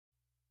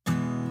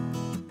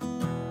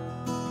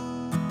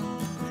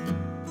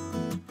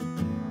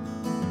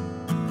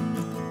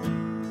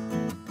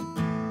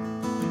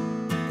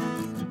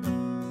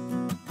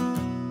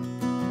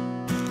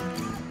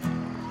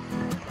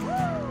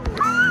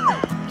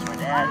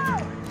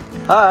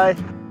Hi!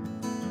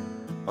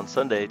 On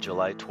Sunday,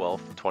 July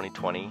 12th,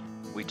 2020,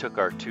 we took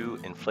our 2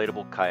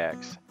 inflatable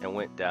kayaks and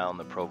went down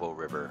the Provo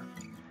River.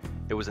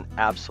 It was an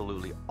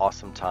absolutely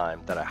awesome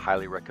time that I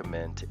highly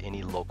recommend to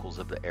any locals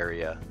of the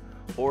area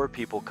or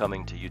people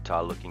coming to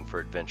Utah looking for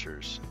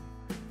adventures.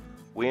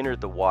 We entered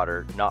the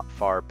water not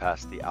far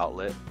past the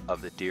outlet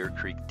of the Deer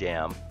Creek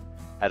Dam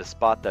at a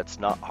spot that's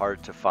not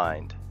hard to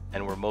find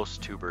and where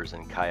most tubers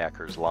and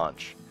kayakers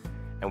launch,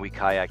 and we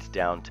kayaked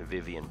down to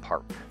Vivian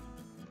Park.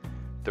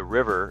 The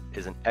river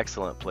is an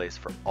excellent place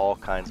for all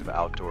kinds of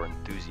outdoor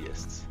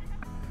enthusiasts.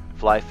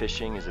 Fly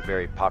fishing is a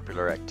very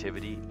popular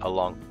activity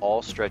along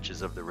all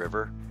stretches of the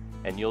river,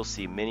 and you'll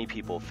see many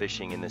people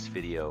fishing in this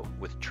video,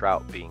 with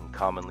trout being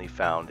commonly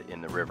found in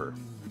the river.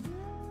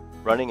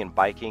 Running and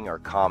biking are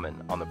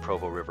common on the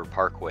Provo River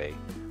Parkway,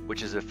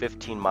 which is a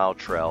 15-mile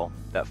trail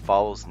that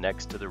follows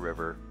next to the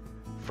river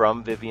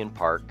from Vivian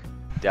Park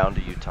down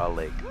to Utah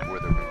Lake, where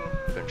the river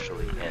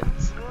eventually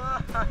ends.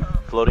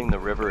 Floating the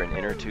river in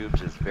inner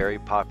tubes is very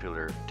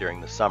popular during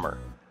the summer,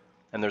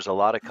 and there's a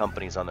lot of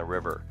companies on the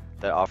river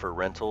that offer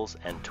rentals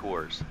and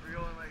tours.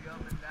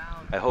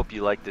 I hope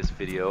you like this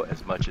video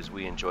as much as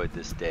we enjoyed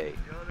this day.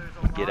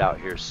 Get out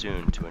here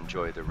soon to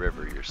enjoy the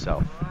river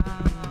yourself.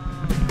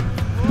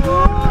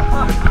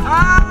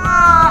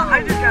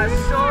 I just got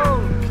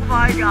soaked! Oh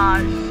my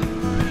gosh!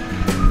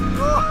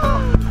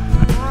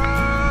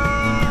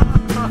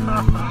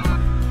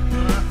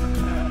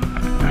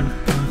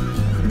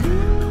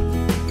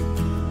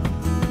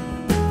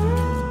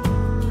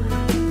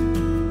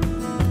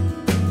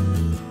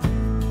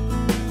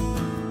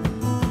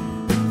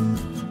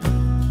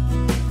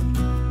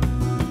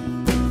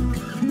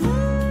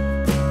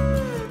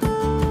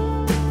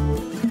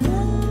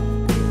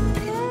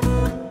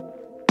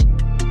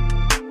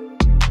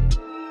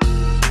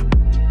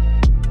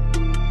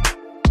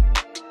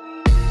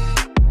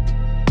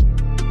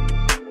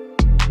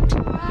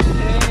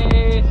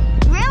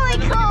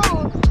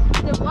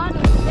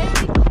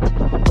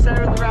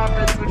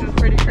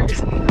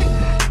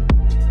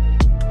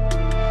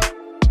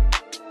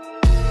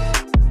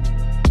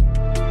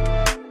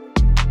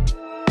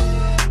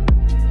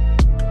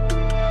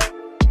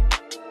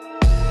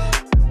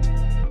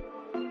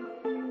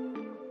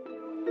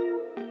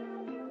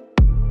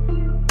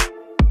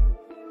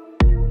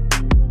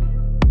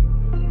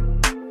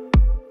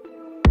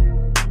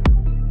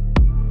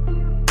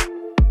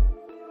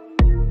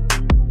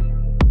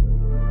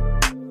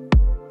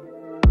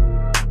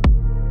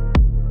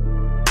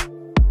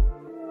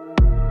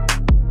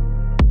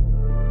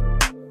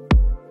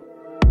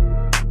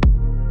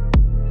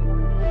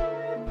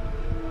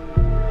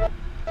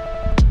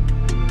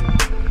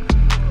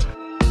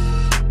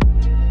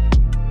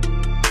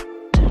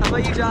 How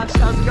about you, Josh?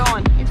 How's it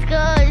going? It's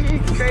good.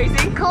 It's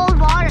crazy. Cold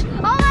water.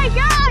 Oh my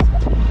gosh!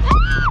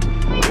 Ah!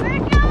 We're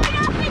going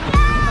up and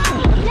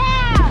down!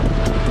 Yeah!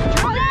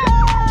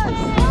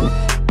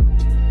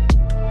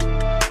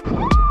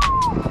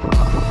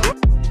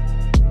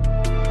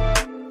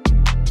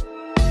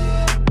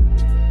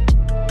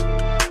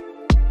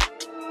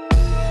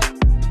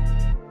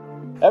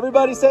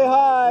 Everybody say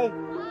hi!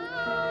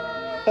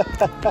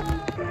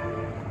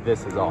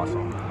 This is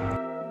awesome.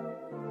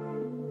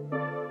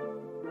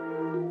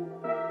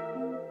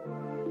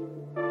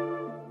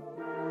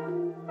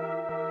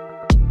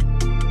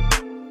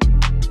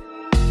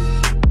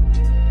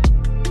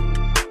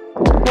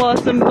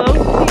 Awesome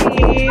boat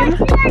team.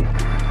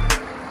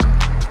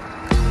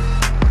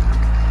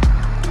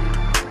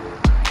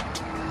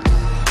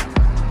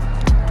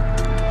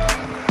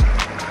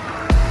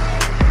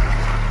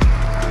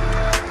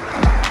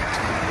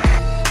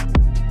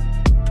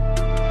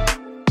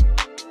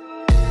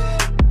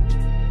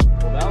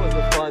 Well, that was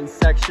a fun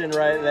section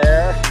right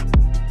there.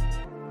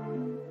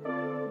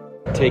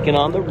 Taking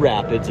on the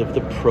rapids of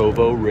the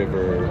Provo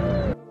River.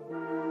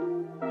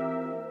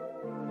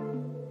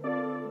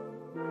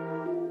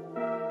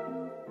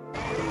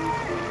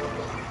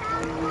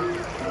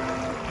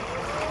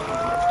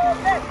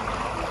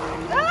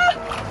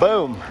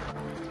 Boom!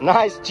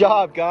 Nice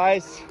job,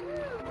 guys.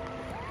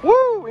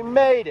 Woo! We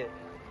made it.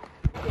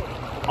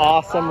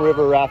 Awesome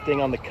river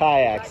rafting on the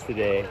kayaks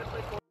today.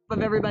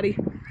 Of everybody.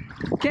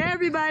 Okay,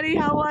 everybody,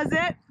 how was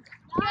it?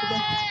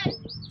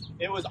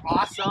 It was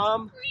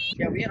awesome.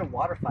 Yeah, we had a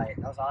water fight.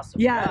 That was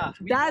awesome. Yeah,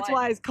 that's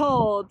why it's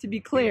cold, to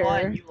be clear. You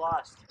won, you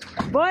lost.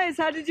 Boys,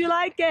 how did you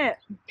like it?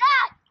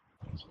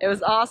 It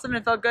was awesome.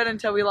 It felt good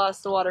until we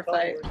lost the water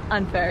fight.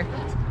 Unfair.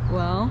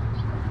 Well,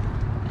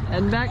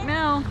 heading back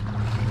now.